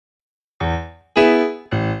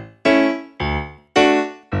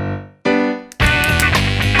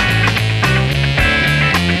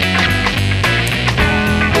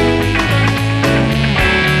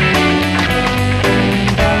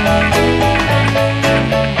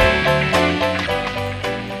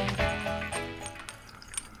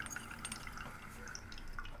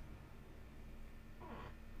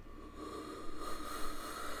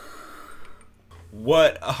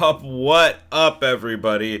What up,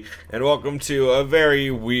 everybody? And welcome to a very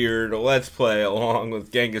weird Let's Play along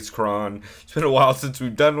with Ghengiskron. It's been a while since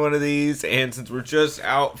we've done one of these, and since we're just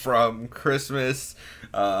out from Christmas,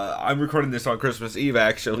 I'm recording this on Christmas Eve,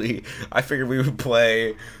 actually. I figured we would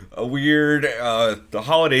play a weird, the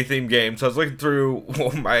holiday-themed game. So I was looking through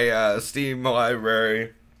my Steam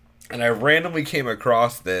library, and I randomly came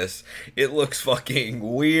across this. It looks fucking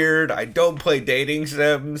weird. I don't play dating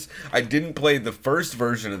sims. I didn't play the first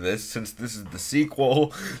version of this since this is the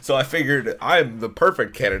sequel. So I figured I'm the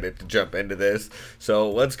perfect candidate to jump into this. So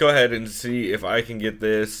let's go ahead and see if I can get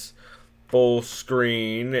this full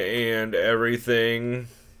screen and everything.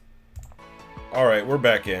 Alright, we're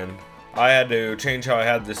back in. I had to change how I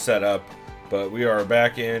had this set up, but we are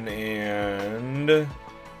back in, and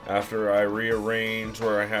after I rearrange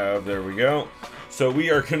where I have, there we go. So we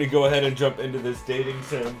are going to go ahead and jump into this dating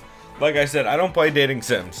sim. Like I said, I don't play dating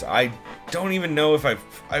sims. I don't even know if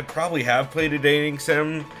I probably have played a dating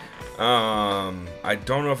sim. I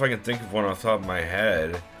don't know if I can think of one off the top of my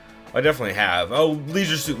head. I definitely have. Oh,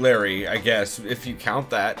 Leisure Suit Larry, I guess, if you count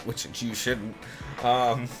that, which you shouldn't.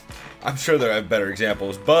 I'm sure there are better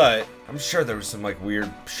examples, but I'm sure there was some like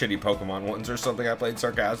weird shitty Pokemon ones or something I played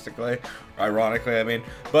sarcastically, or ironically, I mean.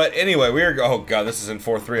 But anyway, oh god, this is in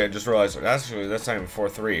 4.3, I just realized. Actually, that's not even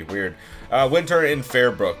 4.3, weird. Winter in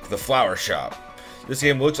Fairbrook, the flower shop. This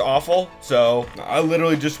game looks awful, so I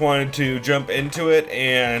literally just wanted to jump into it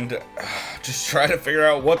and just try to figure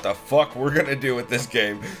out what the fuck we're gonna do with this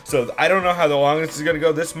game. So I don't know how long this is gonna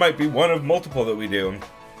go. This might be one of multiple that we do.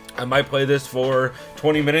 I might play this for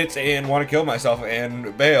 20 minutes and want to kill myself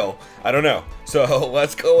and bail. I don't know. So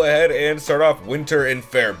let's go ahead and start off Winter in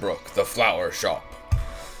Fairbrook, the flower shop.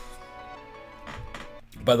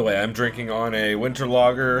 By the way, I'm drinking on a winter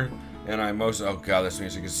lager, and oh god, this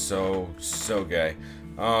music is so gay.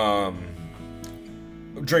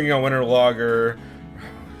 Drinking on winter lager.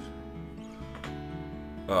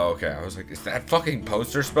 Oh, okay. I was like, is that fucking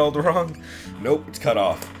poster spelled wrong? Nope, it's cut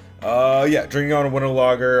off. Yeah, drinking on a winter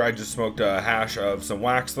lager. I just smoked a hash of some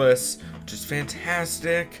waxless, which is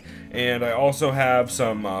fantastic. And I also have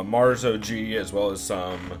some Mars OG, as well as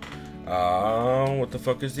some, what the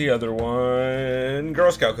fuck is the other one?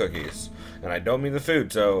 Girl Scout cookies. And I don't mean the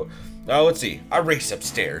food, so, let's see. I race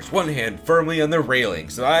upstairs, one hand firmly on the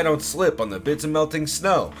railing, so I don't slip on the bits of melting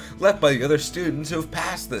snow left by the other students who have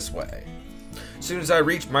passed this way. As soon as I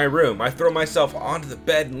reach my room, I throw myself onto the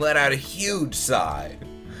bed and let out a huge sigh.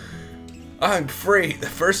 I'm free. The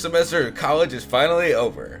first semester of college is finally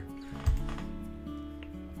over.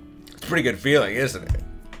 It's a pretty good feeling, isn't it?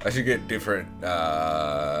 I should get different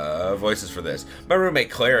voices for this. My roommate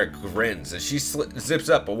Clara grins as she zips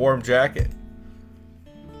up a warm jacket.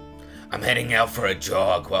 I'm heading out for a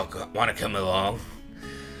jog. Want to come along?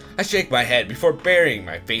 I shake my head before burying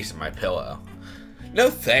my face in my pillow. No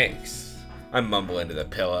thanks. I mumble into the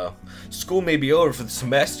pillow. School may be over for the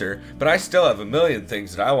semester, but I still have a million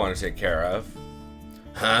things that I want to take care of.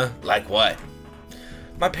 Huh? Like what?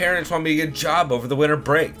 My parents want me to get a job over the winter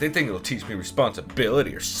break. They think it'll teach me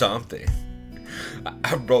responsibility or something.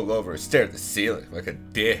 I roll over and stare at the ceiling like a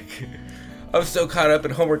dick. I was so caught up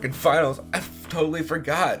in homework and finals, I totally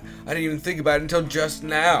forgot. I didn't even think about it until just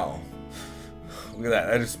now. Look at that.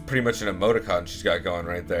 That is pretty much an emoticon she's got going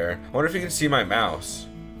right there. I wonder if you can see my mouse.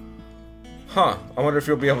 Huh, I wonder if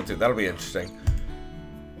you'll be able to. That'll be interesting.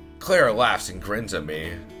 Clara laughs and grins at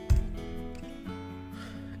me.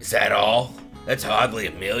 Is that all? That's hardly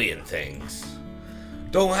a million things.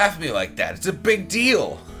 Don't laugh at me like that. It's a big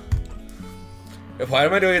deal. Why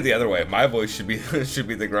am I doing it the other way? My voice should be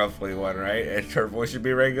the gruffly one, right? And her voice should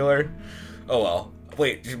be regular? Oh well.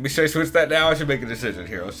 Wait, should I switch that now? I should make a decision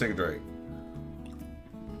here. Let's take a drink.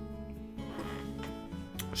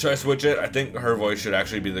 Should I switch it? I think her voice should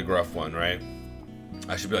actually be the gruff one, right?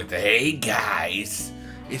 I should be like hey guys,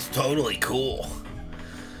 it's totally cool.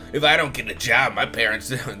 If I don't get a job, my parents,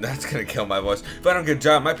 that's gonna kill my voice. If I don't get a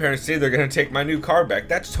job, my parents say they're gonna take my new car back.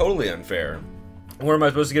 That's totally unfair. Where am I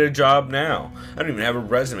supposed to get a job now? I don't even have a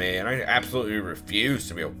resume, and I absolutely refuse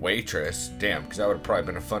to be a waitress. Damn, because that would have probably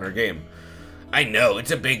been a funner game. I know,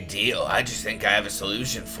 it's a big deal. I just think I have a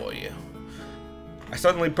solution for you. I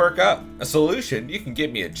suddenly perk up. A solution? You can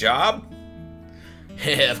get me a job?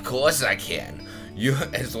 Of course I can.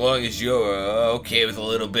 As long as you're okay with a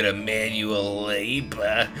little bit of manual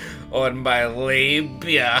labor on my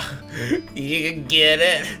labia. You can get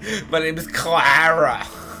it. My name is Clara.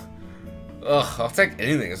 Ugh, I'll take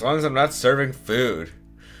anything as long as I'm not serving food.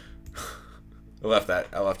 I left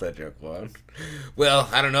that joke alone. Well,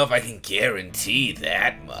 I don't know if I can guarantee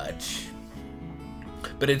that much.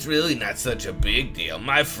 but it's really not such a big deal.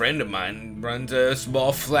 My friend of mine runs a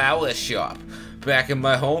small flower shop back in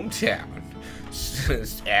my hometown.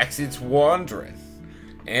 Accent's wandering.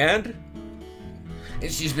 And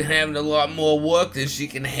she's been having a lot more work than she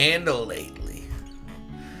can handle lately.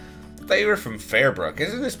 I thought you were from Fairbrook.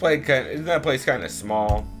 Isn't that place kind of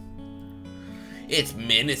small? It's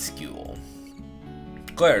minuscule.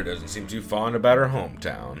 Claire doesn't seem too fond about her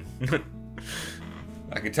hometown.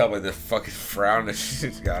 I can tell by the fucking frown that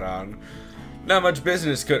she's got on. Not much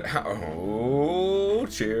business could. Oh,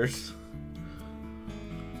 cheers.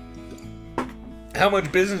 How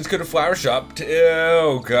much business could a flower shop?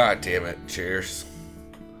 Oh, god damn it. Cheers.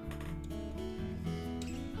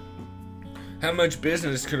 How much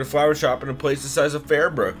business could a flower shop in a place the size of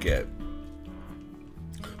Fairbrook get?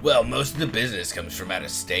 Well, most of the business comes from out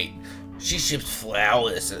of state. She ships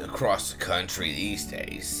flowers across the country these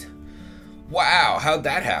days. Wow, how'd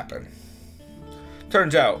that happen?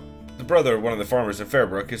 Turns out, the brother of one of the farmers in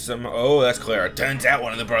Fairbrook is some... Oh, that's Clara. Turns out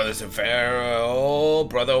one of the brothers in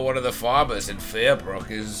one of the farmers in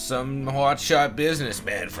Fairbrook is some hotshot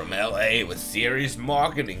businessman from L.A. with serious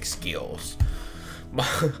marketing skills.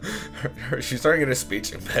 She's starting to get a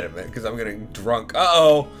speech impediment because I'm getting drunk.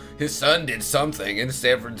 Uh-oh, his son did something in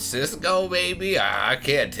San Francisco, maybe? I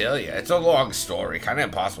can't tell you. It's a long story. Kind of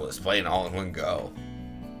impossible to explain all in one go.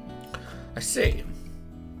 I see.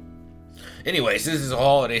 Anyways, this is a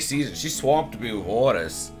holiday season. She's swamped me with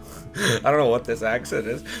orders. I don't know what this accent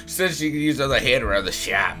is. She says she can use other hand around the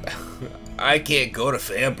shop. I can't go to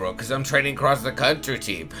Fairbrook because I'm training across the country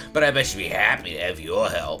team, but I bet she'd be happy to have your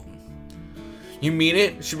help. You mean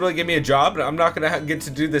it? She really gave me a job and I'm not gonna get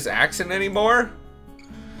to do this accent anymore?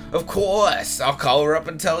 Of course! I'll call her up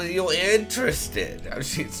and tell her you're interested.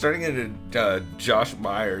 She's starting into Josh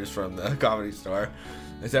Myers from the Comedy Store.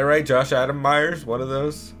 Is that right? Josh Adam Myers? One of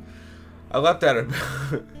those? I leapt out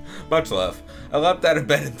of... Much love. I leapt out of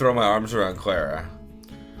bed and throw my arms around Clara.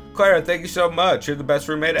 Clara, thank you so much. You're the best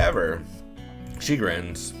roommate ever. She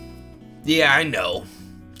grins. Yeah, I know.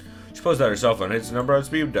 She pulls out her cell phone and hits the number on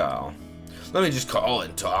speed dial. Let me just call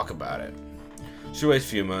and talk about it. She waits a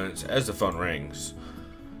few minutes as the phone rings.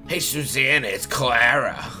 Hey, Susanna, it's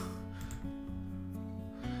Clara.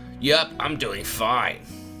 Yup, I'm doing fine.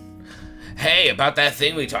 Hey, about that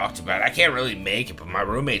thing we talked about, I can't really make it, but my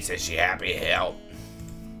roommate says she's happy to help.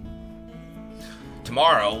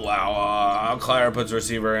 Tomorrow, wow, Clara puts the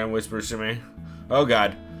receiver in and whispers to me. Oh,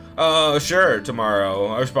 God. Sure, tomorrow.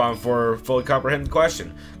 I respond for a fully comprehended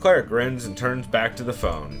question. Clara grins and turns back to the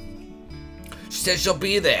phone. She says she'll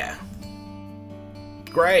be there.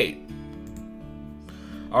 Great.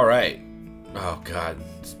 Alright. Oh, God.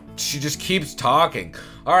 She just keeps talking.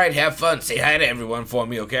 Alright, have fun. Say hi to everyone for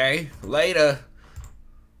me, okay? Later.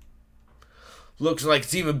 Looks like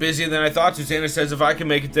it's even busier than I thought. Susanna says if I can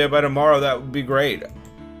make it there by tomorrow, that would be great.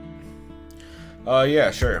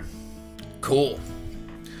 Yeah, sure. Cool.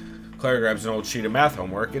 Clara grabs an old sheet of math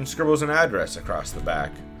homework and scribbles an address across the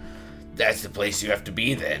back. That's the place you have to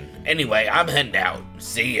be then. Anyway, I'm heading out.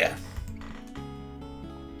 See ya.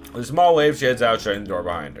 With a small wave, she heads out, shutting the door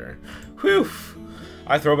behind her. Whew.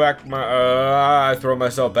 I throw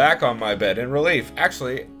myself back on my bed in relief.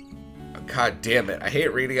 Actually, god damn it, I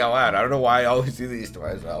hate reading out loud. I don't know why I always do these to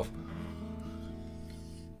myself.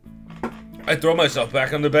 I throw myself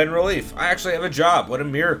back on the bed in relief. I actually have a job. What a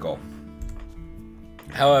miracle.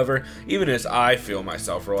 However, even as I feel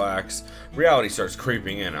myself relax, reality starts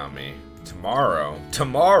creeping in on me.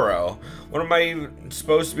 Tomorrow? What am I even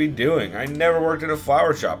supposed to be doing? I never worked at a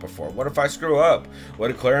flower shop before. What if I screw up? What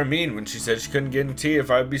did Clara mean when she said she couldn't guarantee if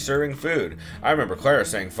I'd be serving food? I remember Clara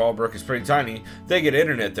saying Fairbrook is pretty tiny. They get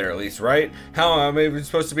internet there at least, right? How am I even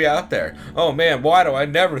supposed to be out there? Oh man, why do I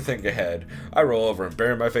never think ahead? I roll over and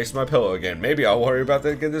bury my face in my pillow again. Maybe I'll worry about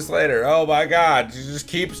this later. Oh my god, she just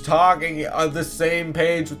keeps talking on the same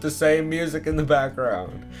page with the same music in the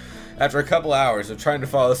background. After a couple hours of trying to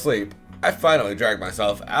fall asleep, I finally drag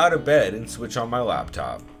myself out of bed and switch on my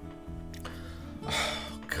laptop. Oh,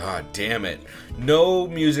 god damn it. No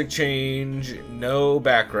music change, no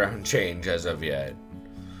background change as of yet.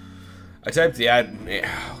 I typed the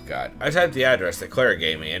address that Clara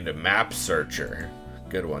gave me into Map Searcher.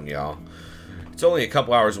 Good one, y'all. It's only a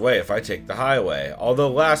couple hours away if I take the highway.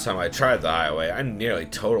 Although last time I tried the highway, I nearly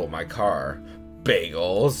totaled my car.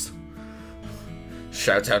 Bagels.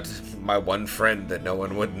 Shouts out to my one friend that no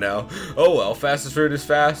one would know. Oh well, fastest route is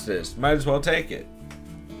fastest. Might as well take it.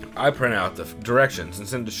 I print out the directions and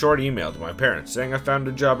send a short email to my parents saying I found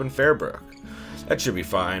a job in Fairbrook. That should be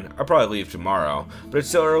fine. I'll probably leave tomorrow, but it's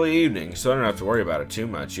still early evening, so I don't have to worry about it too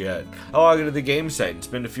much yet. I'll log into the game site and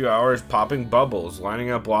spend a few hours popping bubbles,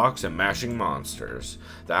 lining up blocks, and mashing monsters.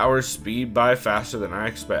 The hours speed by faster than I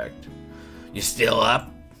expect. You still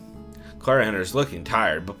up? Clara enters looking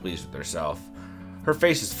tired, but pleased with herself. Her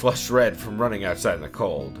face is flushed red from running outside in the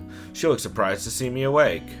cold. She looks surprised to see me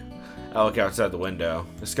awake. I look outside the window.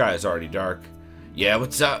 The sky is already dark. Yeah,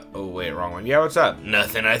 what's up? Oh, wait, wrong one. Yeah, what's up?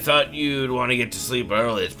 Nothing. I thought you'd want to get to sleep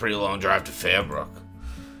early. It's a pretty long drive to Fairbrook.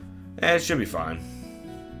 It should be fine.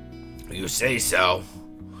 You say so.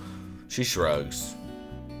 She shrugs.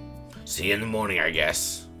 See you in the morning, I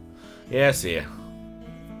guess. Yeah, see ya.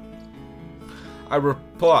 I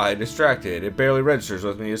reply, distracted. It barely registers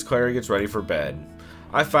with me as Clara gets ready for bed.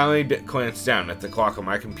 I finally glance down at the clock on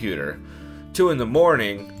my computer. 2 in the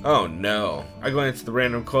morning? Oh no. I glance at the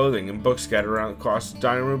random clothing and books scattered around across the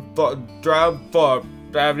dining room floor.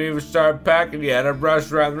 I haven't even started packing yet. I've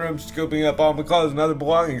rushed around the room, scooping up all my clothes and other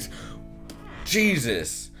belongings.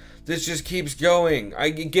 Jesus. This just keeps going. I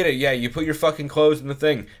get it. Yeah, you put your fucking clothes in the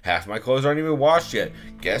thing. Half my clothes aren't even washed yet.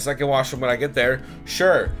 Guess I can wash them when I get there.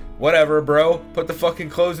 Sure. Whatever, bro. Put the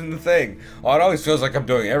fucking clothes in the thing. Oh, it always feels like I'm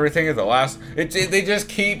doing everything at the last. They just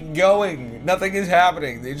keep going. Nothing is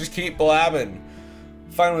happening. They just keep blabbing.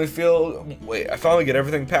 I finally get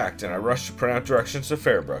everything packed, and I rush to print out directions to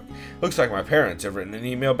Fairbrook. Looks like my parents have written an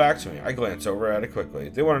email back to me. I glance over at it quickly.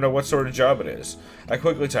 They want to know what sort of job it is. I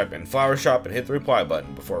quickly type in flower shop and hit the reply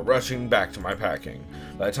button before rushing back to my packing.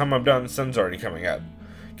 By the time I'm done, the sun's already coming up.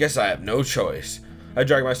 Guess I have no choice. I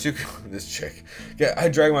drag my suitcase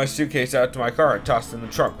out to my car and toss it in the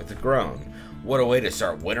trunk with a groan. What a way to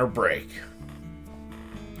start winter break.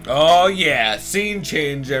 Oh yeah, scene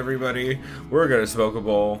change, everybody. We're gonna smoke a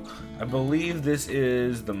bowl. I believe this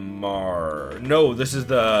is the No, this is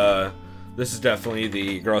definitely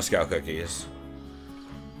the Girl Scout cookies.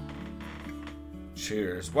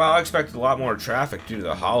 Cheers. Well, I expected a lot more traffic due to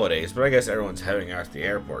the holidays, but I guess everyone's heading out to the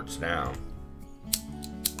airports now.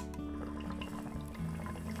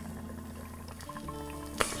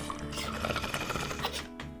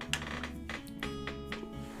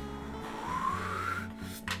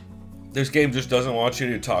 This game just doesn't want you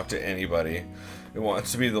to talk to anybody. It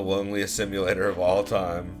wants to be the loneliest simulator of all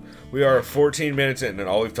time. We are 14 minutes in and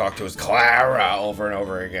all we've talked to is Clara over and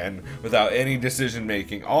over again without any decision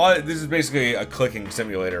making. This is basically a clicking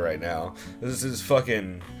simulator right now. This is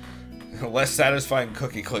fucking less satisfying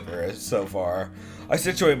cookie clicker so far. I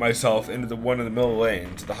situate myself into one of the middle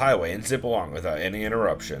lanes of the highway and zip along without any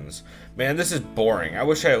interruptions. Man, this is boring. I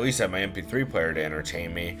wish I at least had my MP3 player to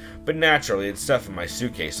entertain me, but naturally it's stuff in my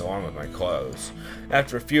suitcase along with my clothes.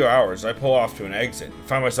 After a few hours, I pull off to an exit and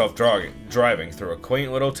find myself driving through a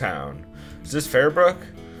quaint little town. Is this Fairbrook?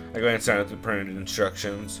 I glance down at the printed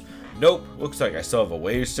instructions. Nope, looks like I still have a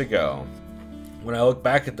ways to go. When I look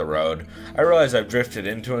back at the road, I realize I've drifted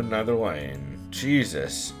into another lane.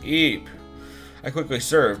 Jesus, eep. I quickly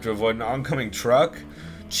swerve to avoid an oncoming truck.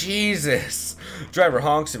 Jesus! Driver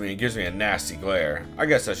honks at me and gives me a nasty glare. I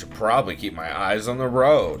guess I should probably keep my eyes on the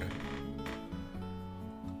road.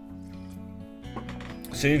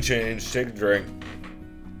 Scene change, take a drink.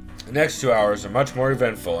 The next 2 hours are much more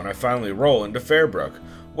eventful, and I finally roll into Fairbrook.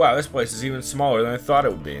 Wow, this place is even smaller than I thought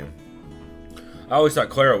it would be. I always thought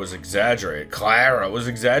Clara was exaggerating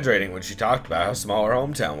when she talked about how small her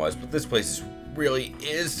hometown was, but this place really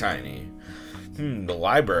is tiny. The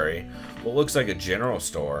library. What looks like a general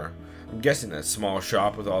store. I'm guessing that small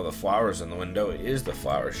shop with all the flowers in the window is the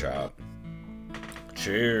flower shop.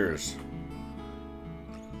 Cheers.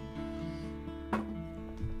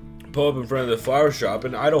 Pull up in front of the flower shop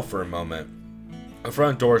and idle for a moment. A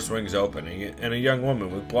front door swings open and a young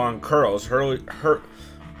woman with blonde curls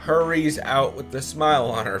hurries out with a smile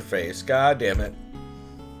on her face. God damn it.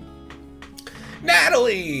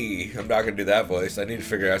 Natalie! I'm not gonna do that voice. I need to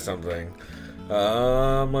figure out something.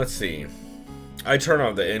 Let's see. I turn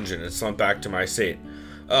off the engine and slump back to my seat.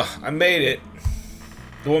 Ugh, I made it.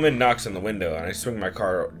 The woman knocks on the window and I swing my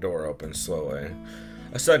car door open slowly.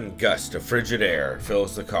 A sudden gust of frigid air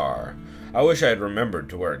fills the car. I wish I had remembered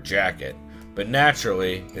to wear a jacket, but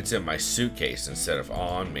naturally, it's in my suitcase instead of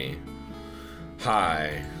on me.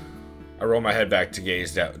 Hi. I roll my head back to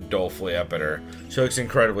gaze dolefully up at her. She looks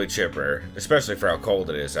incredibly chipper, especially for how cold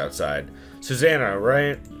it is outside. Susanna,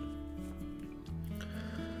 right?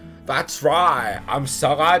 That's right. I'm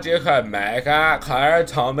so glad you could make it. Clara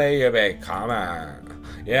told me you'd be coming.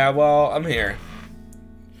 Yeah, well, I'm here.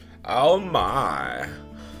 Oh my.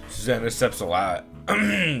 Susanna steps a lot.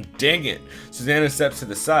 Dang it. Susanna steps to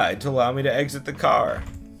the side to allow me to exit the car.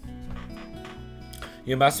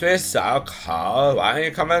 You must be so cold. Why don't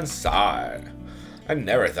you come inside? I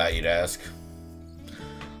never thought you'd ask.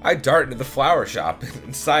 I dart into the flower shop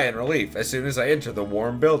and sigh in relief as soon as I enter the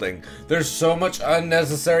warm building. There's so much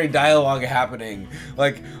unnecessary dialogue happening.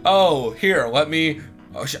 Like, oh, here, let me...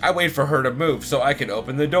 Oh, I wait for her to move so I can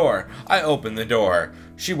open the door. I open the door.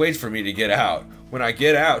 She waits for me to get out. When I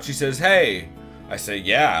get out, she says, hey. I say,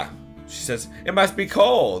 yeah. She says, it must be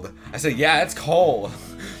cold. I say, yeah, it's cold.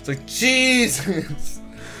 It's like, Jesus.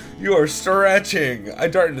 You are stretching. I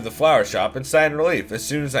dart into the flower shop and sigh in relief as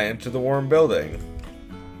soon as I enter the warm building.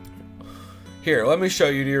 Here, let me show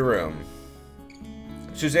you to your room.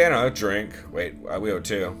 Susanna, a drink. Wait, we owe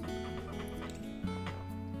two.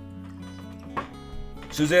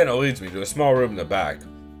 Susanna leads me to a small room in the back.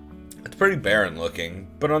 It's pretty barren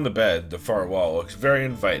looking, but on the bed, the far wall looks very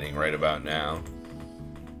inviting right about now.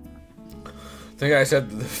 I think I said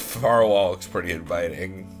the far wall looks pretty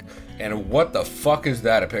inviting. And what the fuck is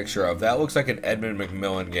that a picture of? That looks like an Edmund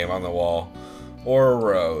McMillan game on the wall. Or a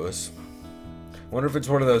rose. Wonder if it's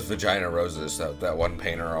one of those vagina roses that one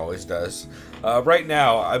painter always does. Right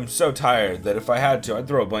now, I'm so tired that if I had to, I'd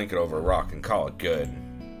throw a blanket over a rock and call it good.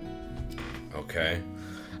 Okay.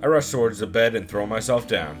 I rush towards the bed and throw myself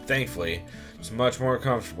down. Thankfully, it's much more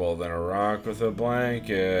comfortable than a rock with a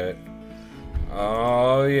blanket.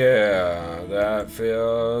 Oh yeah, that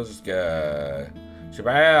feels good.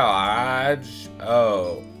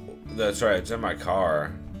 Oh, that's right, it's in my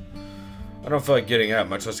car. I don't feel like getting up,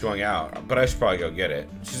 much less going out, but I should probably go get it.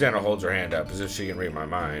 Susanna holds her hand up as if she can read my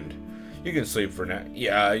mind. You can sleep for now.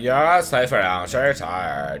 Yeah, sleep for now. Sure, you're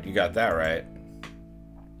tired. You got that right.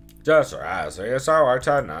 Just right, so yes, I work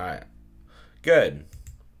tonight. Good.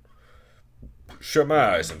 Shut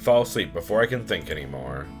my eyes and fall asleep before I can think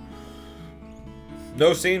anymore.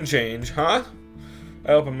 No scene change, huh?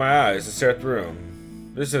 I open my eyes and stare at the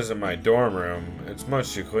room. This isn't my dorm room. It's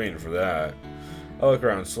much too clean for that. I look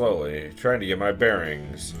around slowly, trying to get my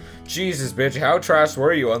bearings. Jesus, bitch, how trash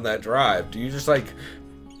were you on that drive? Do you just, like,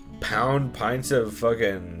 pound pints of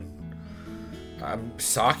fucking...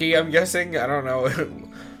 sake, I'm guessing? I don't know.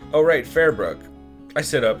 Oh, right, Fairbrook. I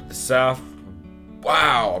sit up at the south.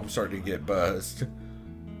 Wow, I'm starting to get buzzed.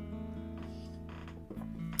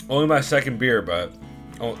 Only my second beer, but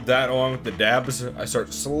that along with the dabs, I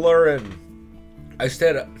start slurring. I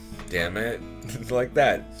stand up. Damn it. Like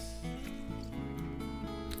that.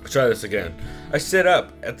 Try this again. I sit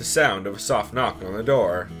up at the sound of a soft knock on the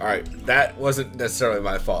door. Alright, that wasn't necessarily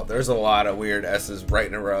my fault. There's a lot of weird S's right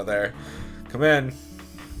in a row there. Come in.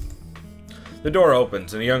 The door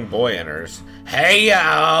opens and a young boy enters. Hey,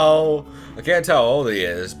 yo! I can't tell how old he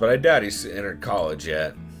is, but I doubt he's entered college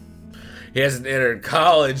yet. He hasn't entered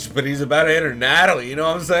college, but he's about to enter Natalie, you know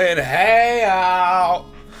what I'm saying? Hey, yo!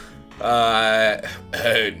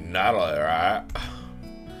 Hey, Natalie, right?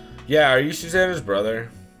 Yeah, are you Susanna's brother?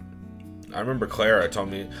 I remember Clara told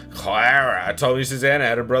me Susanna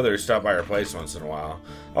had a brother who stopped by her place once in a while.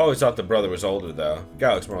 I always thought the brother was older, though.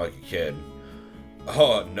 Guy looks more like a kid.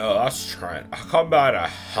 Oh, no, that's Trent. I come by to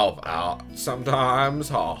help out sometimes.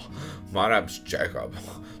 Oh, my name's Jacob.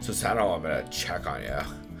 Susanna want me to check on you.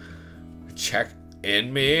 Check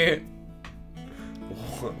in me?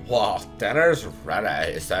 Well, dinner's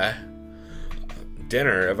ready, is that?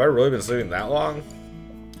 Dinner? Have I really been sleeping that long?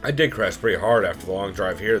 I did crash pretty hard after the long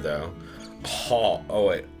drive here, though. Oh,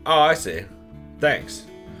 wait. Oh, I see. Thanks.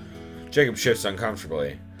 Jacob shifts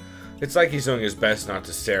uncomfortably. It's like he's doing his best not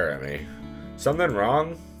to stare at me. Something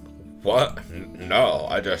wrong? What? No,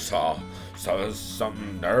 I just saw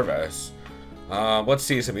something nervous. Let's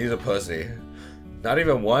tease him. He's a pussy. Not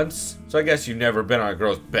even once? So I guess you've never been on a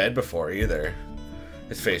girl's bed before, either.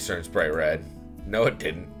 His face turns bright red. No, it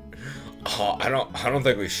didn't. Oh, I don't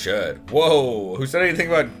think we should. Whoa, who said anything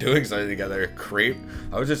about doing something together? Creep.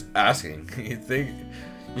 I was just asking.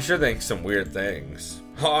 You should think some weird things.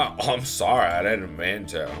 Oh, I'm sorry, I didn't mean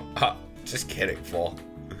to. Just kidding, fool.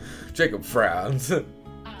 Jacob frowns.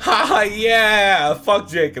 Ha yeah! Fuck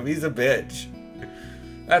Jacob, he's a bitch.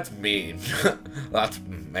 That's mean. That's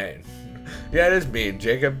mean. Yeah, it is mean,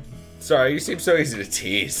 Jacob. Sorry, you seem so easy to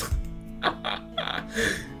tease.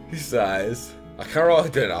 He sighs. I can't really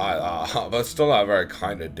deny that, but still not very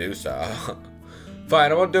kind to do so.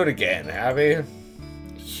 Fine, I won't do it again, have you?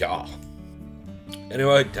 Yeah.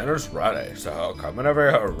 Anyway, dinner's ready, so come whenever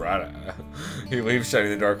you're ready. He leaves, shutting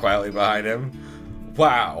the door quietly behind him.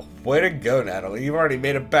 Wow, way to go, Natalie. You've already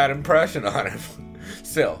made a bad impression on him.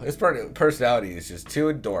 Still, his personality is just too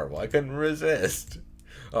adorable. I couldn't resist.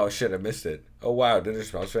 Oh shit, I missed it. Oh wow, dinner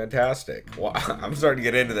smells fantastic. Wow, I'm starting to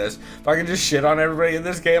get into this. If I can just shit on everybody in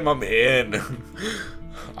this game, I'm in.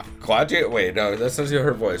 I'm glad you... Wait, no, that's not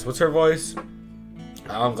her voice. What's her voice?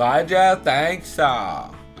 I'm glad you think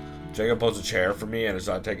so. Jacob pulls a chair for me and is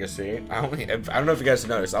not taking a seat. I don't know if you guys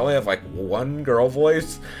noticed. I only have like one girl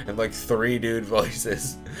voice and like 3 dude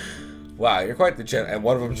voices. Wow, you're quite the gentleman. And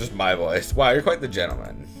one of them is just my voice. Wow, you're quite the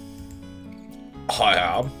gentleman. I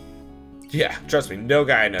am. Yeah, trust me, no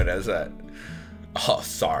guy I know does that. Oh,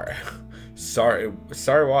 sorry. Sorry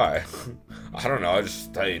why? I don't know, I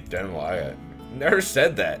just thought you didn't like it. Never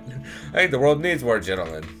said that. I think the world needs more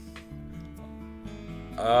gentlemen.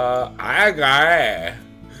 I got it.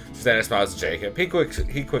 Susanna smiles at Jacob. He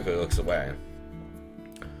quickly looks away.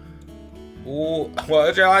 Ooh, what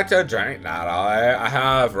would you like to drink, Natalie? I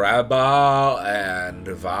have Red Bull and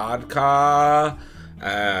vodka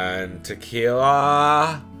and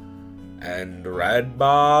tequila and Red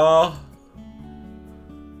Bull.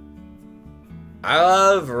 I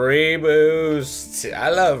love Rubio's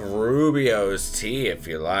tea if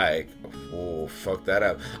you like. Oh, fuck that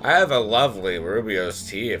up. I have a lovely Rubio's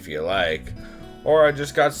tea if you like. Or I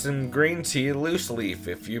just got some green tea loose leaf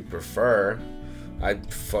if you prefer. I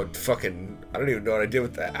don't even know what I did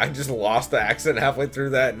with that. I just lost the accent halfway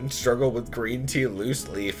through that and struggled with green tea loose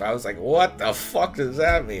leaf. I was like, what the fuck does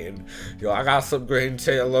that mean? Yo, I got some green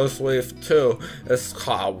tea loose leaf too. It's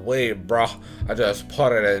called weed, bro. I just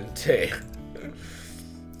put it in tea.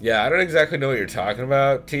 Yeah, I don't exactly know what you're talking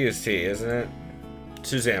about. Tea is tea, isn't it?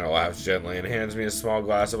 Susanna laughs gently and hands me a small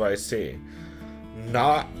glass of iced tea.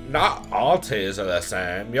 Not all teas are the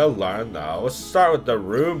same. You'll learn though. Let's start with the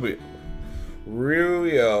Ruby.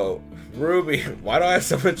 Why do I have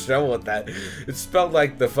so much trouble with that? It's spelled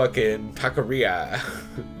like the fucking taqueria.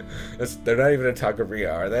 They're not even a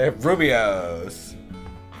taqueria, are they? Rubios.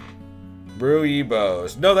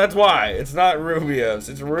 Ruibos. No, that's why. It's not Rubios.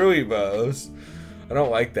 It's Ruibos. I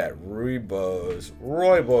don't like that. Ruibos.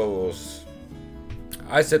 Roibos.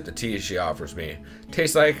 I sip the tea she offers me.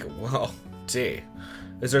 Tastes like, well, tea.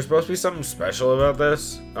 Is there supposed to be something special about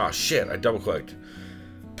this? Oh shit, I double clicked.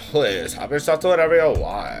 Please, help yourself to whatever you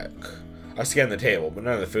like. I scan the table, but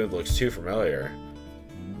none of the food looks too familiar.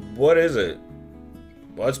 What is it?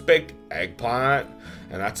 Well, it's baked eggplant,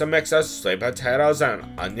 and that's a mix of sweet potatoes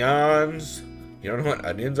and onions. You don't know what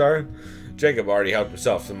onions are? Jacob already helped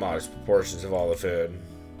himself to modest proportions of all the food.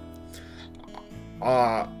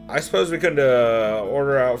 I suppose we could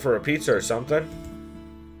order out for a pizza or something.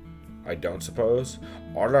 I don't suppose.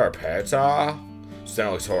 Order a pizza?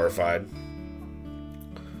 Susanna looks horrified.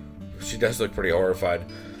 She does look pretty horrified.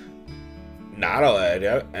 Natalie,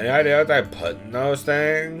 any idea what they put in those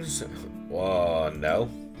things? Well, no.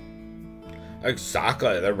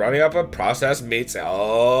 Exactly, they're running up a processed meats.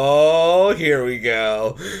 Oh, here we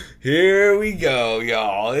go. Here we go,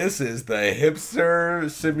 y'all. This is the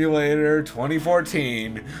Hipster Simulator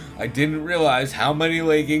 2014. I didn't realize how many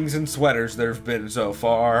leggings and sweaters there have been so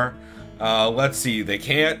far. Let's see, they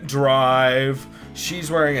can't drive.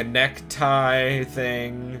 She's wearing a necktie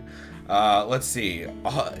thing. Let's see.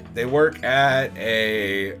 They work at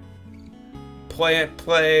a plant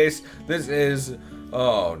place. This is...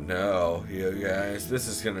 Oh no, you guys. This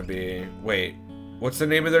is gonna be... Wait. What's the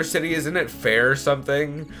name of their city? Isn't it Fair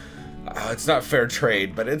something? It's not Fair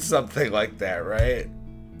Trade, but it's something like that, right?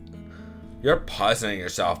 You're puzzling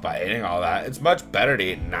yourself by eating all that. It's much better to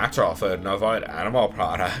eat natural food and avoid animal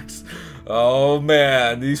products. Oh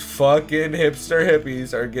man, these fucking hipster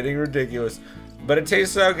hippies are getting ridiculous. But it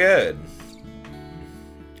tastes so good.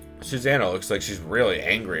 Susanna looks like she's really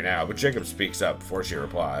angry now, but Jacob speaks up before she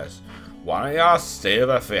replies. Why don't y'all stay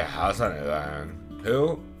if he has anything?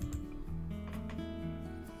 Who?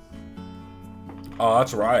 Oh,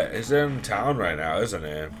 that's right. He's in town right now, isn't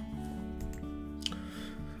he?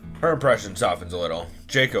 Her impression softens a little.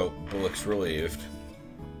 Jacob looks relieved.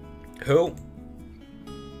 Who?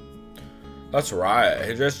 That's right.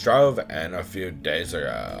 He just drove in a few days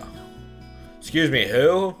ago. Excuse me,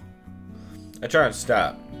 who? I try and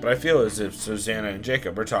stop, but I feel as if Susanna and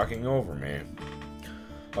Jacob are talking over me.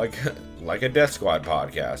 Like a Death Squad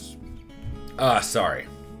podcast. Sorry.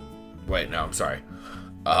 Wait, no, I'm sorry.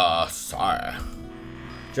 Sorry.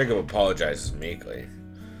 Jacob apologizes meekly.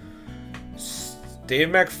 Steve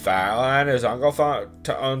McFarlane, his uncle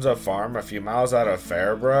owns a farm a few miles out of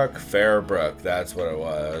Fairbrook. Fairbrook, that's what it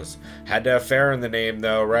was. Had to have fair in the name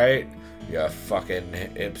though, right? Yeah, fucking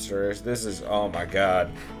hipsters. This is, oh my god.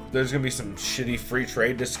 There's gonna be some shitty free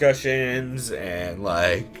trade discussions and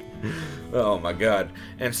like... Oh my god.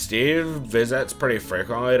 And Steve visits pretty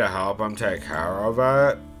frequently to help him take care of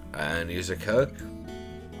it. And he's a cook.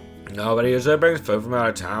 No, but he usually brings food from out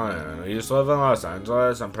of town. And he used to live in Los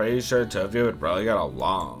Angeles. I'm pretty sure two of you would really get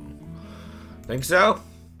along. Think so?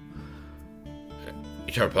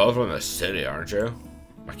 You're both from the city, aren't you?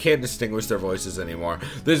 I can't distinguish their voices anymore.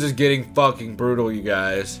 This is getting fucking brutal, you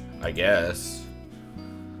guys. I guess.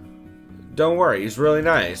 Don't worry, he's really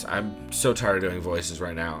nice. I'm so tired of doing voices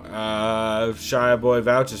right now. If Shy Boy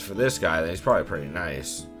vouches for this guy, then he's probably pretty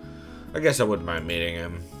nice. I guess I wouldn't mind meeting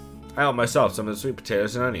him. I helped myself some of the sweet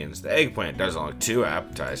potatoes and onions. The eggplant doesn't look too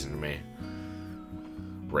appetizing to me.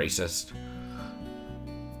 Racist.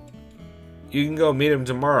 You can go meet him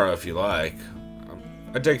tomorrow if you like.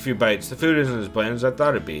 I'd take a few bites. The food isn't as bland as I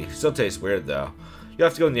thought it'd be. Still tastes weird though. You'll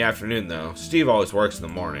have to go in the afternoon though. Steve always works in the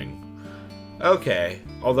morning. Okay.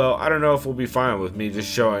 Although I don't know if we'll be fine with me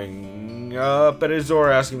just showing up at his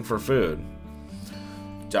door asking for food.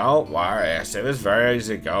 Don't worry. I said it was very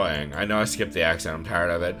easy going. I know I skipped the accent. I'm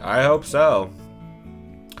tired of it. I hope so.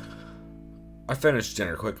 I finished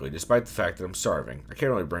dinner quickly, despite the fact that I'm starving. I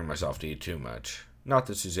can't really bring myself to eat too much. Not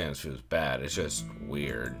that Suzanne's food is bad. It's just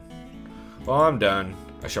weird. Well, I'm done.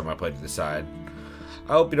 I shoved my plate to the side.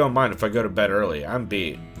 I hope you don't mind if I go to bed early. I'm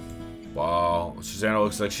beat. Well, Susanna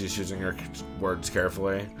looks like she's choosing her words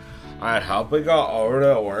carefully. I'd hope we go over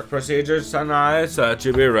the work procedures tonight so that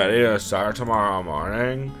you'll be ready to start tomorrow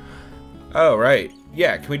morning. Oh, right.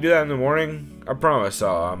 Yeah, can we do that in the morning? I promise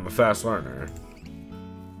I'm a fast learner.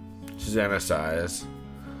 Susanna sighs.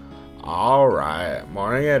 Alright,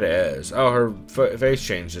 morning it is. Oh, her face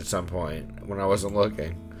changed at some point when I wasn't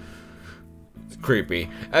looking. Creepy.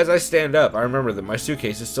 As I stand up, I remember that my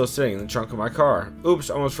suitcase is still sitting in the trunk of my car. Oops,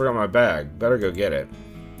 almost forgot my bag. Better go get it.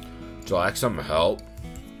 Would you like some help?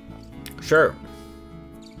 Sure.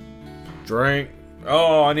 Drink.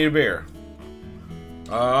 Oh, I need a beer.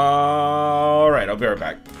 Alright, I'll be right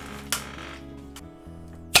back.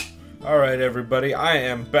 Alright, everybody, I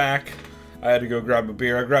am back. I had to go grab a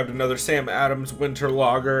beer. I grabbed another Sam Adams Winter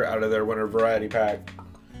Lager out of their Winter Variety Pack.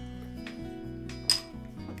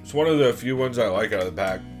 It's one of the few ones I like out of the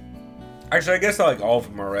pack. Actually, I guess I like all of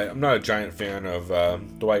them alright. I'm not a giant fan of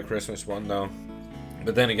the White Christmas one, though.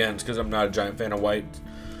 But then again, it's because I'm not a giant fan of white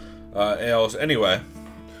ales. Anyway,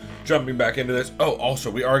 jumping back into this. Oh,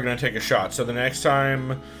 also, we are going to take a shot. So the next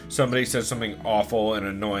time somebody says something awful and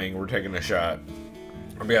annoying, we're taking a shot.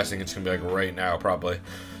 I'm guessing it's going to be like right now, probably.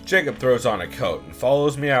 Jacob throws on a coat and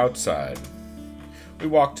follows me outside. We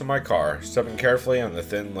walk to my car, stepping carefully on the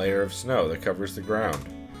thin layer of snow that covers the ground.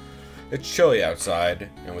 It's chilly outside,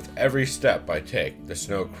 and with every step I take, the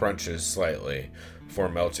snow crunches slightly before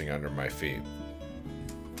melting under my feet.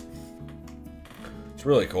 It's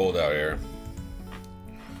really cold out here.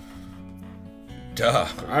 Duh,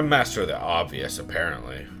 I'm master of the obvious,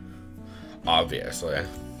 apparently. Obviously.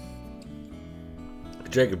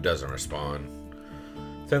 Jacob doesn't respond.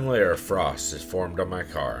 Thin layer of frost is formed on my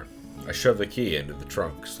car. I shove the key into the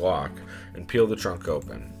trunk's lock and peel the trunk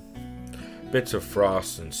open. Bits of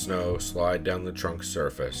frost and snow slide down the trunk's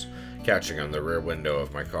surface, catching on the rear window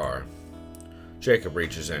of my car. Jacob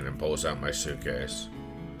reaches in and pulls out my suitcase.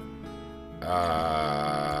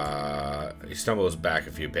 He stumbles back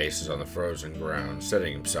a few paces on the frozen ground,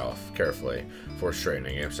 setting himself carefully before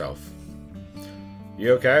straightening himself.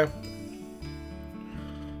 You okay?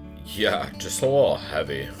 Yeah, just a little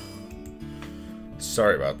heavy.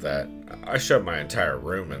 Sorry about that. I shoved my entire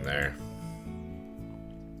room in there.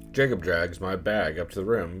 Jacob drags my bag up to the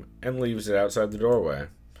room and leaves it outside the doorway.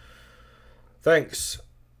 Thanks.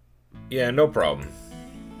 Yeah, no problem.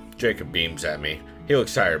 Jacob beams at me. He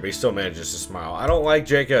looks tired, but he still manages to smile. I don't like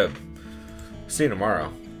Jacob. See you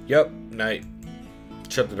tomorrow. Yep, night.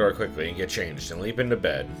 Shut the door quickly and get changed and leap into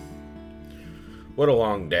bed. What a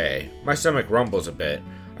long day. My stomach rumbles a bit.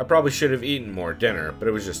 I probably should have eaten more dinner, but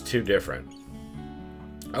it was just too different.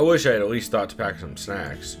 I wish I had at least thought to pack some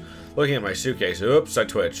snacks. Looking at my suitcase, oops, I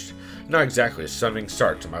twitched. Not exactly a stunning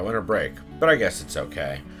start to my winter break, but I guess it's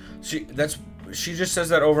okay. She just says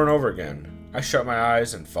that over and over again. I shut my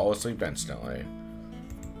eyes and fall asleep instantly.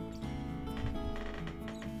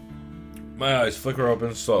 My eyes flicker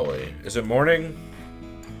open slowly. Is it morning?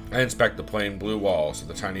 I inspect the plain blue walls of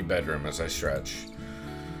the tiny bedroom as I stretch.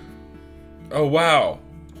 Oh wow!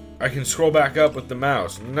 I can scroll back up with the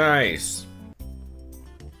mouse. Nice!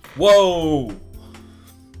 Whoa!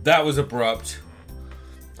 That was abrupt.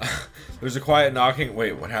 There's a quiet knocking.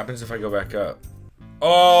 Wait, what happens if I go back up?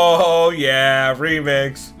 Oh, yeah,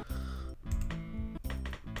 remix.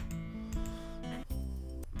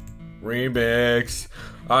 Remix.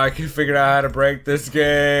 I can figure out how to break this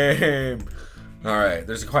game. Alright,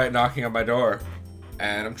 there's a quiet knocking on my door.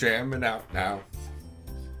 And I'm jamming out now.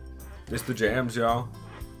 Just the jams, y'all.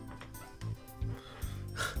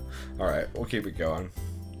 Alright, we'll keep it going.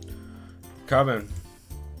 Come in.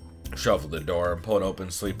 Shuffle the door and pull it open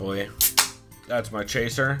sleepily. That's my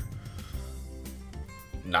chaser.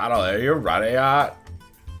 Not all you ready yet?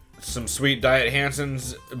 Some sweet Diet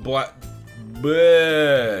Hansen's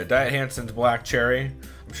Bleh. Diet Hansen's Black Cherry.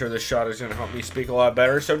 I'm sure this shot is going to help me speak a lot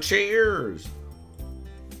better, so cheers!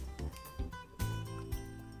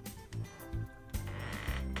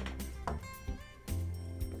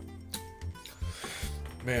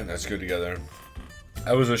 Man, that's good together.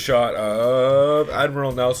 That was a shot of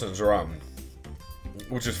Admiral Nelson's rum,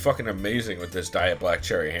 which is fucking amazing with this Diet Black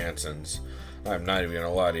Cherry Hansen's. I'm not even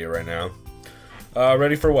gonna lie to you right now.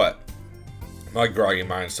 Ready for what? My groggy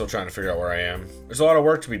mind's still trying to figure out where I am. There's a lot of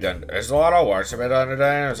work to be done. There's a lot of work to be done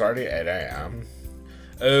today, and it's already 8 a.m.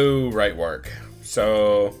 Oh, right work.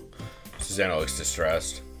 So, Susanna looks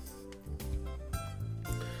distressed.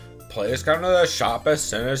 Please come to the shop as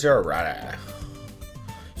soon as you're ready.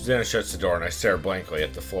 Susanna shuts the door, and I stare blankly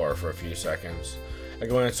at the floor for a few seconds. I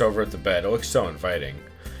glance over at the bed. It looks so inviting.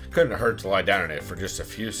 Couldn't hurt to lie down in it for just a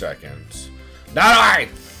few seconds. Not I!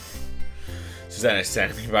 Susanna's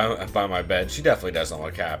standing by my bed. She definitely doesn't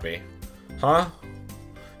look happy. Huh?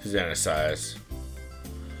 Susanna sighs.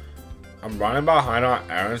 I'm running behind on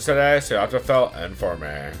errands today, so you have to fill in for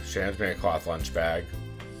me. She hands me a cloth lunch bag.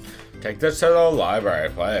 Take this to the library,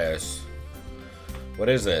 please. What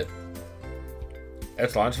is it?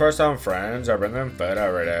 It's lunch for some friends. I bring them food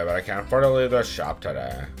every day, but I can't afford to leave the shop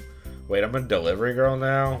today. Wait, I'm a delivery girl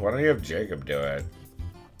now? Why don't you have Jacob do it?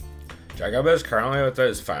 Jacob is currently with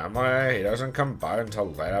his family. He doesn't come by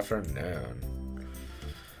until late afternoon.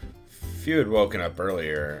 If you had woken up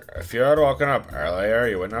earlier,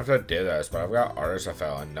 you wouldn't have to do this, but I've got orders to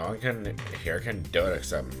fill, and no one here can do it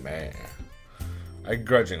except me. I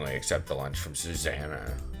grudgingly accept the lunch from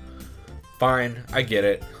Susanna. Fine, I get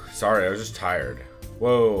it. Sorry, I was just tired.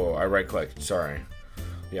 Whoa, I right-clicked. Sorry.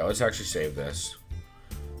 Yeah, let's actually save this.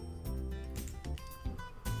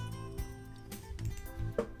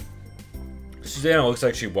 Susanna looks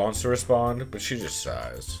like she wants to respond, but she just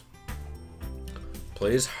sighs.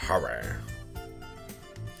 Please hurry.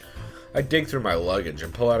 I dig through my luggage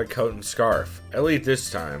and pull out a coat and scarf. At least this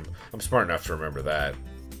time, I'm smart enough to remember that.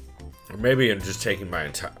 Or maybe I'm just taking my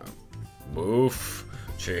entire... Oof.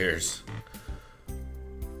 Cheers.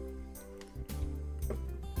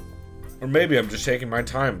 Or maybe I'm just taking my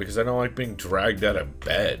time because I don't like being dragged out of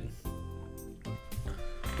bed.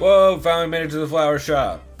 Whoa, finally made it to the flower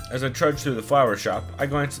shop. As I trudge through the flower shop, I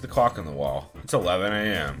glance at the clock on the wall. It's 11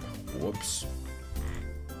 a.m. Whoops.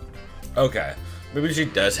 Okay, maybe she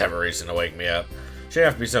does have a reason to wake me up. She didn't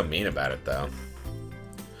have to be so mean about it, though.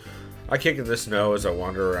 I kick at the snow as I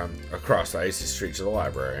wander around across the icy streets of the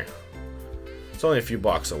library. It's only a few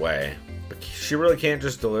blocks away, but she really can't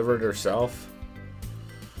just deliver it herself.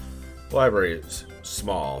 The library is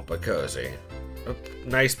small but cozy. A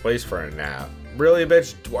nice place for a nap. Really,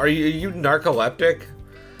 bitch? Are you narcoleptic?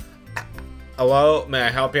 Hello? May I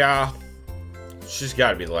help y'all? She's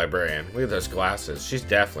gotta be the librarian. Look at those glasses. She's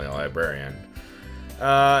definitely a librarian.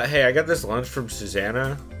 Hey, I got this lunch from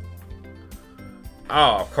Susanna.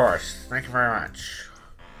 Oh, of course. Thank you very much.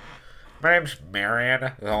 My name's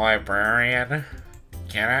Marion, the librarian.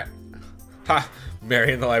 Get it? Ha!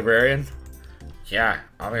 Marion the librarian? Yeah,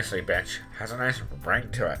 obviously, bitch. Has a nice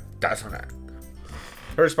ring to it, doesn't it?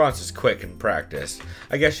 Her response is quick and practiced.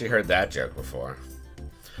 I guess she heard that joke before.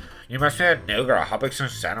 You must be a new girl helping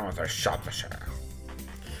Susanna with her shopping.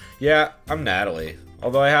 Yeah, I'm Natalie.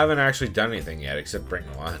 Although I haven't actually done anything yet except bring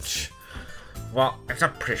lunch. Well, it's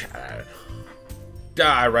appreciated.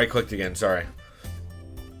 I right-clicked again, sorry.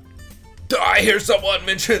 Did I hear someone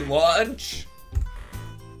mention lunch?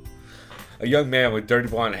 A young man with dirty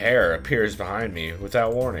blonde hair appears behind me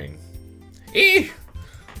without warning. Eee!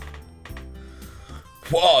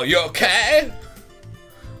 Whoa, you okay?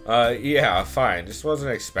 Yeah, fine. Just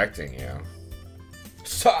wasn't expecting you.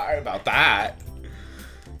 Sorry about that.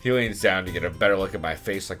 He leans down to get a better look at my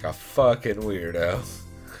face like a fucking weirdo.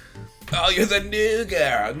 Oh, you're the new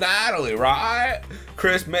girl, Natalie, right?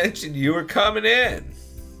 Chris mentioned you were coming in.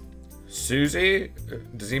 Susie?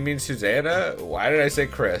 Does he mean Susanna? Why did I say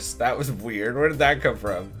Chris? That was weird. Where did that come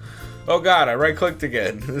from? Oh god, I right-clicked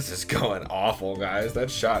again. This is going awful, guys.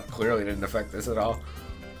 That shot clearly didn't affect this at all.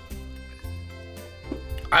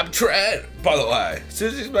 I'm Trent, by the way.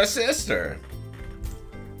 Susie's my sister.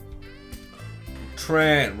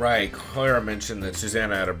 Trent, right. Clara mentioned that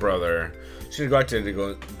Susanna had a brother. She neglected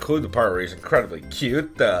to include the part where he's incredibly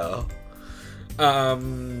cute, though.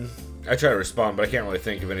 I try to respond, but I can't really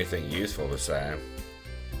think of anything useful to say.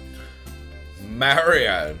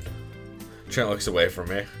 Marion! Trent looks away from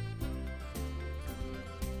me.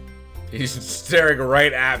 He's staring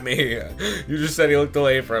right at me. You just said he looked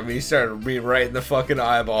away from me. He started me right in the fucking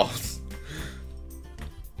eyeballs.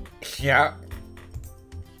 Yeah.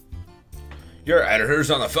 Your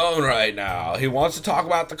editor's on the phone right now. He wants to talk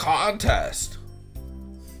about the contest.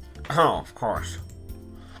 Oh, of course.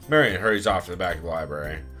 Marion hurries off to the back of the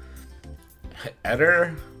library.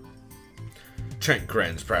 Editor? Trent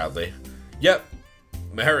grins proudly. Yep,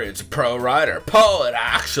 Marion's a pro writer. Poet,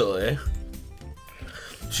 actually.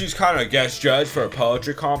 She's kind of a guest judge for a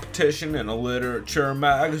poetry competition in a literature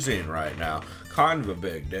magazine right now. Kind of a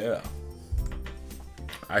big deal.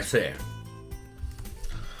 I see.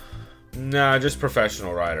 Nah, just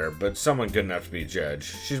professional writer, but someone good enough to be a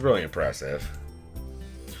judge. She's really impressive.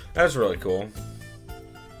 That's really cool.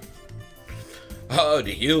 Oh,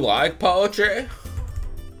 do you like poetry?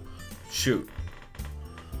 Shoot.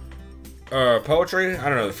 Poetry? I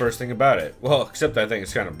don't know the first thing about it. Well, except I think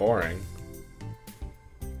it's kind of boring.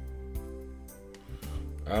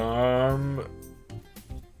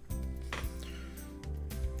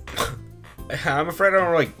 I'm afraid I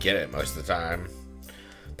don't really get it most of the time.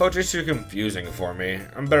 Poetry's too confusing for me.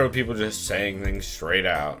 I'm better with people just saying things straight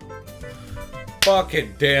out. Fuck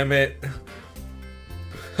it, damn it.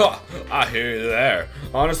 Huh, I hear you there.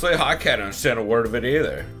 Honestly, I can't understand a word of it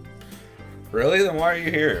either. Really? Then why are you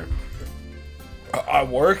here? I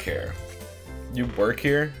work here. You work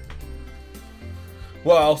here?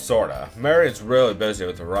 Well, sorta. Marion's really busy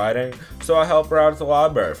with the writing, so I help her out at the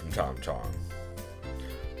library from time to time.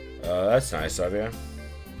 That's nice of you.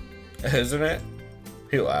 Isn't it?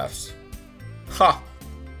 He laughs. Ha!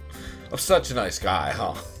 I'm such a nice guy,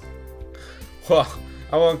 huh? Well,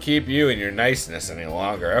 I won't keep you and your niceness any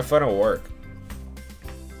longer. Have fun at work.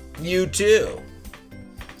 You too.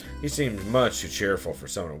 He seems much too cheerful for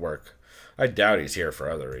someone at work. I doubt he's here for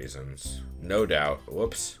other reasons. No doubt.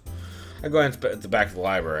 Whoops. I glance at the back of the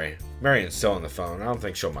library. Marion's still on the phone. I don't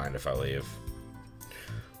think she'll mind if I leave.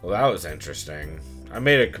 Well, that was interesting. I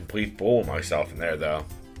made a complete fool of myself in there, though.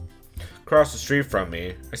 Across the street from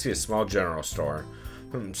me, I see a small general store.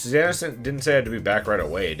 Susanna didn't say I had to be back right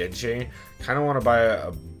away, did she? Kind of want to buy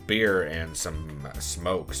a beer and some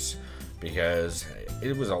smokes, because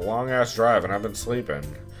it was a long-ass drive and I've been sleeping.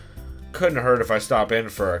 Couldn't hurt if I stop in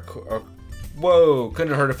for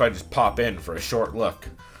couldn't hurt if I just pop in for a short look.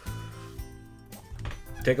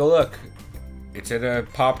 Take a look. It's in a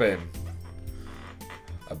pop-in.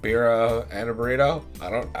 A beer and a burrito?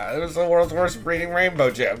 It was the world's worst reading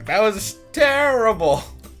rainbow joke. That was terrible.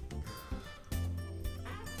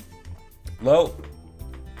 Well,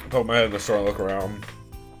 I put my head in the store and look around.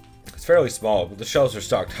 It's fairly small, but the shelves are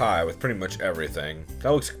stocked high with pretty much everything.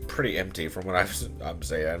 That looks pretty empty from what I'm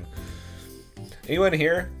saying. Anyone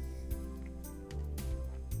here?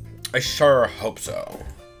 I sure hope so.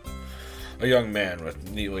 A young man with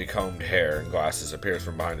neatly combed hair and glasses appears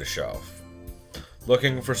from behind the shelf.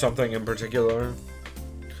 Looking for something in particular?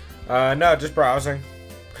 No, just browsing.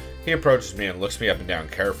 He approaches me and looks me up and down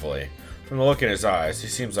carefully. From the look in his eyes, he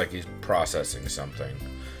seems like he's processing something.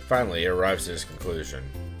 Finally, he arrives at his conclusion.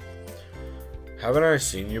 Haven't I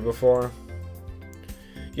seen you before?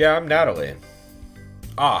 Yeah, I'm Natalie.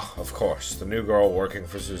 Ah, of course, the new girl working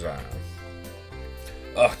for Susanna.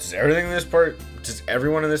 Ugh, does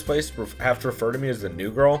everyone in this place have to refer to me as the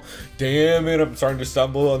new girl? Damn it, I'm starting to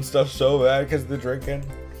stumble on stuff so bad because of the drinking.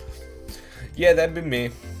 Yeah, that'd be me.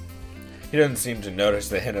 He doesn't seem to notice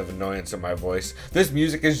the hint of annoyance in my voice. This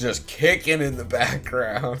music is just kicking in the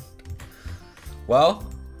background. Well?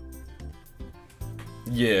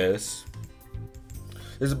 Yes.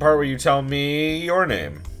 This is the part where you tell me your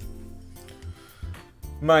name.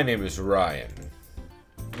 My name is Ryan.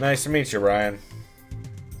 Nice to meet you, Ryan.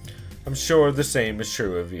 I'm sure the same is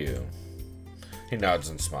true of you. He nods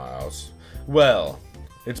and smiles. Well,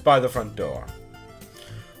 it's by the front door.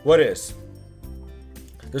 What is?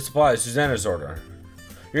 The supply is Susanna's order.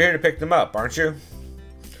 You're here to pick them up, aren't you?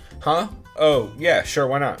 Huh? Oh, yeah, sure,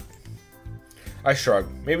 why not? I shrug.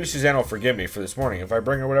 Maybe Susanna will forgive me for this morning if I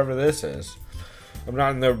bring her whatever this is. I'm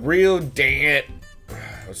not in the real dang it.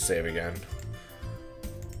 Let's save again.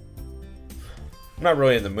 I'm not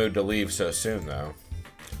really in the mood to leave so soon, though.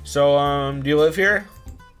 So, do you live here?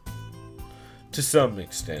 To some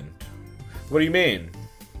extent. What do you mean?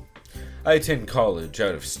 I attend college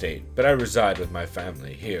out of state, but I reside with my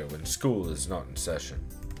family here when school is not in session.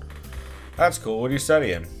 That's cool. What are you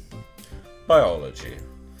studying? Biology.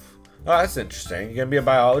 Oh, that's interesting. You gonna be a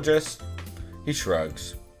biologist? He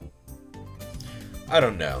shrugs. I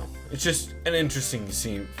don't know. It's just an interesting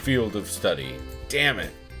field of study. Damn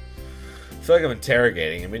it. I feel like I'm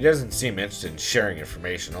interrogating him. He doesn't seem interested in sharing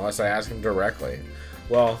information unless I ask him directly.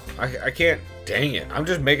 Well, I can't. Dang it. I'm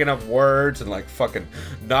just making up words and like fucking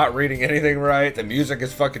not reading anything right. The music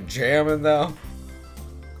is fucking jamming though.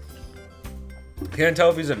 Can't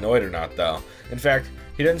tell if he's annoyed or not though. In fact,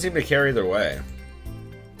 He doesn't seem to care either way.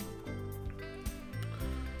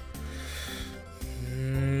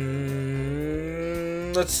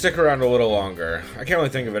 Let's stick around a little longer. I can't really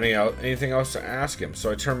think of anything else to ask him,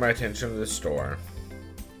 so I turn my attention to the store.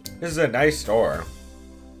 This is a nice store.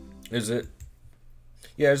 Is it?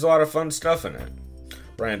 Yeah, there's a lot of fun stuff in it.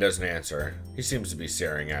 Ryan doesn't answer. He seems to be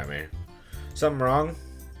staring at me. Something wrong?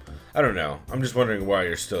 I don't know. I'm just wondering why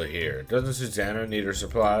you're still here. Doesn't Susanna need her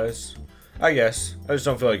supplies? I guess. I just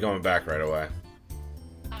don't feel like going back right away.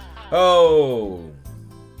 Oh!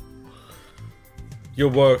 You're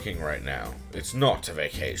working right now. It's not a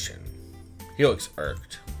vacation. He looks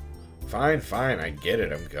irked. Fine, I get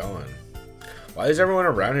it. I'm going. Why is everyone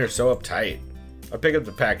around here so uptight? I pick up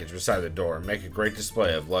the package beside the door and make a great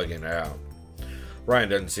display of lugging it out. Ryan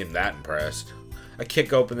doesn't seem that impressed. I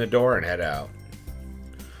kick open the door and head out.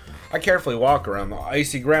 I carefully walk around the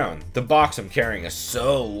icy ground. The box I'm carrying is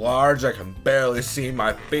so large I can barely see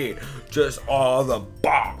my feet. Just all the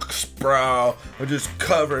box, bro. I'm just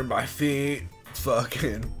covering my feet.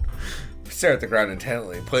 Fucking. I stare at the ground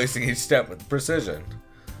intently, placing each step with precision.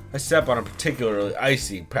 I step on a particularly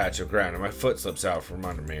icy patch of ground and my foot slips out from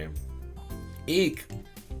under me. Eek.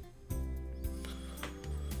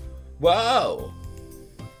 Whoa.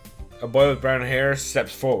 A boy with brown hair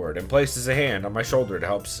steps forward and places a hand on my shoulder to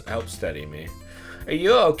help steady me. Are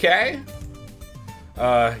you okay?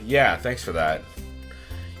 Yeah, thanks for that.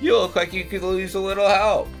 You look like you could use a little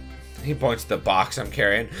help. He points at the box I'm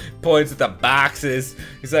carrying. Points at the boxes.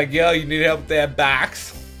 He's like, yo, you need help with that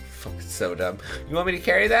box? Fucking so dumb. You want me to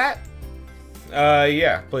carry that?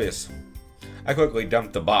 Yeah, please. I quickly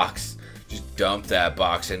dump the box. Just dump that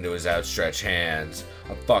box into his outstretched hands.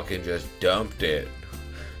 I fucking just dumped it.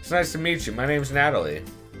 It's nice to meet you. My name's Natalie.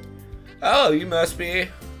 Oh, you must be.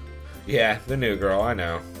 Yeah, the new girl, I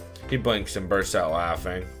know. He blinks and bursts out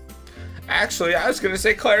laughing. Actually, I was gonna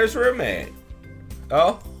say Claire's roommate.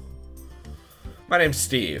 Oh? My name's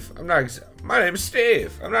Steve. My name's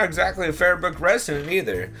Steve. I'm not exactly a Fairbrook resident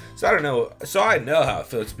either, so I know how it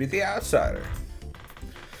feels to be the outsider.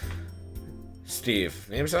 Steve,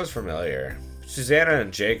 name sounds familiar. Susanna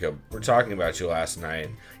and Jacob were talking about you last night.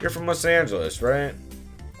 You're from Los Angeles, right?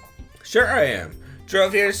 Sure I am.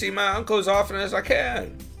 Drove here to see my uncle as often as I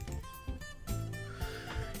can.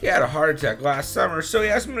 He had a heart attack last summer, so he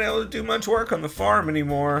hasn't been able to do much work on the farm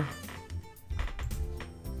anymore.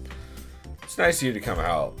 It's nice of you to come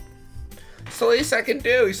help. It's the least I can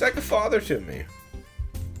do. He's like a father to me.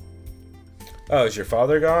 Oh, is your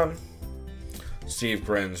father gone? Steve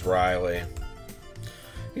grins wryly.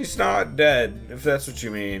 He's not dead, if that's what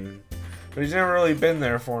you mean. But he's never really been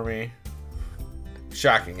there for me.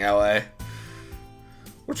 Shocking, LA.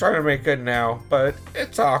 We're trying to make good now, but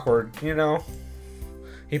it's awkward, you know?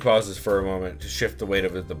 He pauses for a moment to shift the weight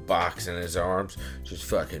of the box in his arms. Just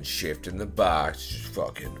fucking shifting the box. Just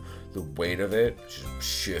fucking the weight of it. Just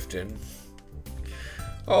shifting.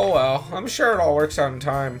 Oh well, I'm sure it all works out in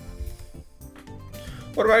time.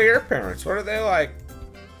 What about your parents? What are they like?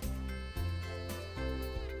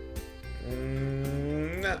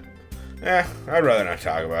 I'd rather not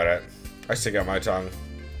talk about it. I stick out my tongue.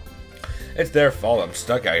 It's their fault I'm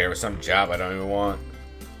stuck out here with some job I don't even want.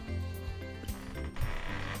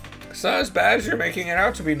 It's not as bad as you're making it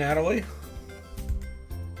out to be, Natalie.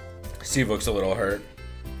 Steve looks a little hurt.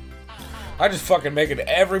 I just fucking making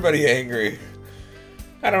everybody angry.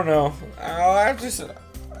 I don't know.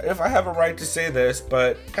 If I have a right to say this,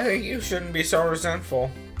 but I think you shouldn't be so resentful.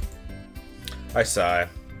 I sigh.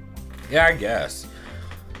 Yeah, I guess.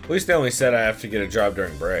 At least they only said I have to get a job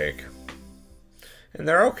during break. And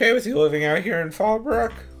they're okay with you living out here in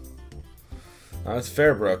Fairbrook? No, it's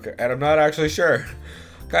Fairbrook, and I'm not actually sure.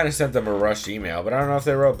 Kind of sent them a rushed email, but I don't know if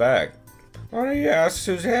they wrote back. Why don't you ask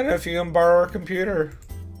Susanna if you can borrow her computer?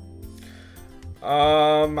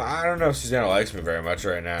 I don't know if Susanna likes me very much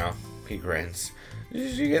right now. He grins.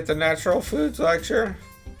 Did you get the natural foods lecture?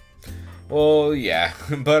 Well, yeah,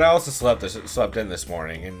 but I also slept in this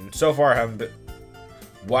morning, and so far I haven't been...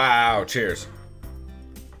 Wow, cheers.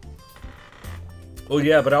 Well,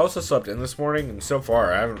 yeah, but I also slept in this morning, and so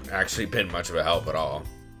far I haven't actually been much of a help at all.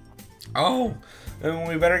 Oh, then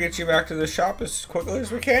we better get you back to the shop as quickly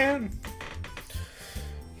as we can.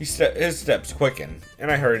 His steps quicken, and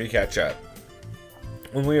I hurry to catch up.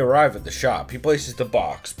 When we arrive at the shop, he places the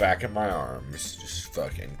box back in my arms. Just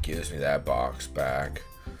fucking gives me that box back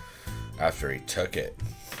after he took it.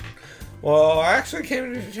 Well, I actually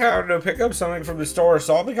came to town to pick up something from the store,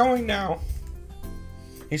 so I'll be going now.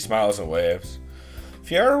 He smiles and waves.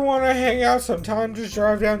 If you ever want to hang out sometime, just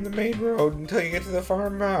drive down the main road until you get to the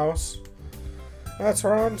farmhouse. That's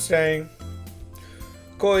where I'm staying.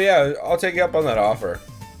 Cool, yeah, I'll take you up on that offer.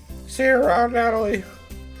 See you around, Natalie.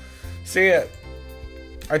 See ya.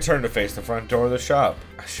 I turn to face the front door of the shop.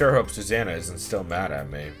 I sure hope Susanna isn't still mad at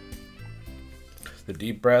me. The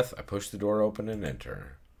deep breath, I push the door open and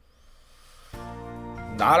enter.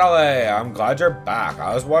 Natalie, I'm glad you're back.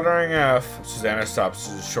 I was wondering if Susanna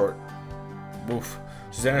stops short. Oof.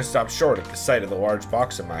 Susanna stopped short at the sight of the large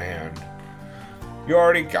box in my hand. You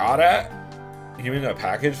already got it? You mean a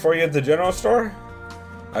package for you at the general store?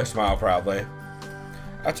 I smile proudly.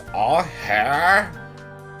 That's all hair?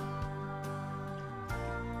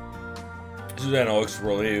 Susanna looks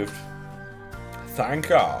relieved. Thank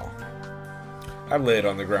you. I lay it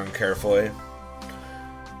on the ground carefully.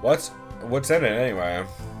 What's in it anyway?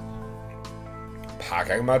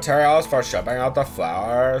 Packing materials for shipping out the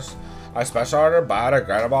flowers. I special order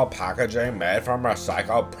biodegradable packaging made from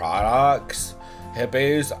recycled products.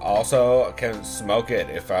 Hippies also can smoke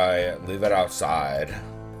it if I leave it outside.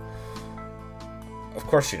 Of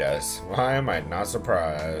course she does. Why am I not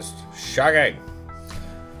surprised? Shocking.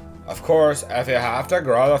 Of course, if you have to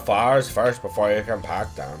grow the flowers first before you can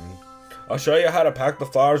pack them. I'll show you how to pack the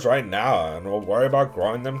flowers right now, and we'll worry about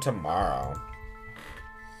growing them tomorrow.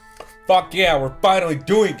 Fuck yeah, we're finally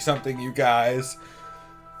doing something, you guys.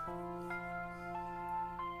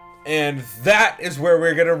 And that is where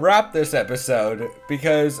we're gonna wrap this episode,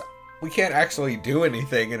 because we can't actually do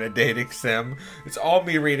anything in a dating sim. It's all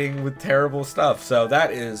me reading with terrible stuff. So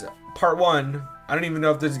that is part 1. I don't even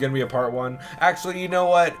know if this is gonna be a part 1. Actually, you know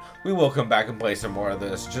what? We will come back and play some more of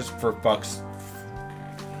this, just for fucks.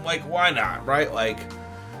 Like, why not, right? Like,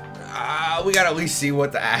 we gotta at least see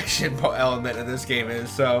what the action element of this game is.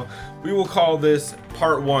 So we will call this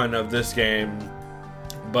part 1 of this game.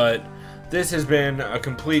 But this has been a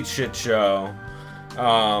complete shit show.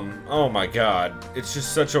 Oh my god. It's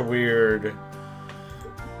just such a weird...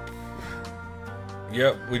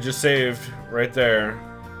 Yep, we just saved right there.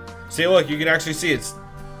 See, look, you can actually see it's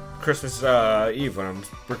Christmas Eve when I'm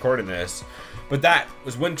recording this. But that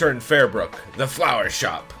was Winter in Fairbrook, the flower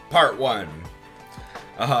shop, part 1.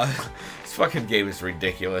 This fucking game is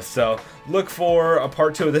ridiculous. So look for a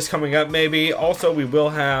part 2 of this coming up, maybe. Also, we will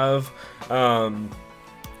have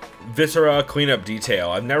Viscera Cleanup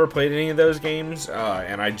Detail. I've never played any of those games,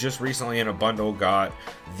 and I just recently in a bundle got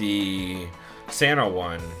the Santa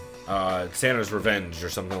one. Santa's Revenge or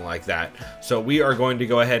something like that. So we are going to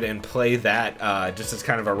go ahead and play that just as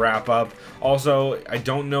kind of a wrap up. Also, I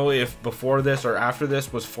don't know if before this or after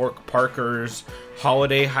this was Fork Parker's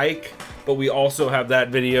holiday hike, but we also have that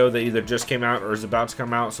video that either just came out or is about to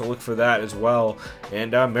come out, so look for that as well.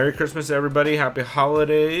 And Merry Christmas everybody, Happy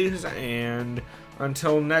Holidays, and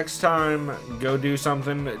until next time, go do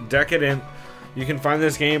something decadent. You can find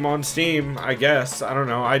this game on Steam, I guess. I don't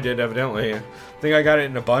know. I did, evidently. I think I got it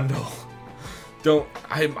in a bundle.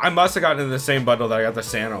 I must have gotten it in the same bundle that I got the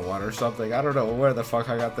Santa one or something. I don't know where the fuck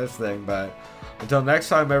I got this thing, but until next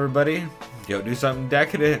time, everybody, go do something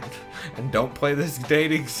decadent and don't play this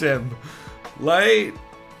dating sim. Late.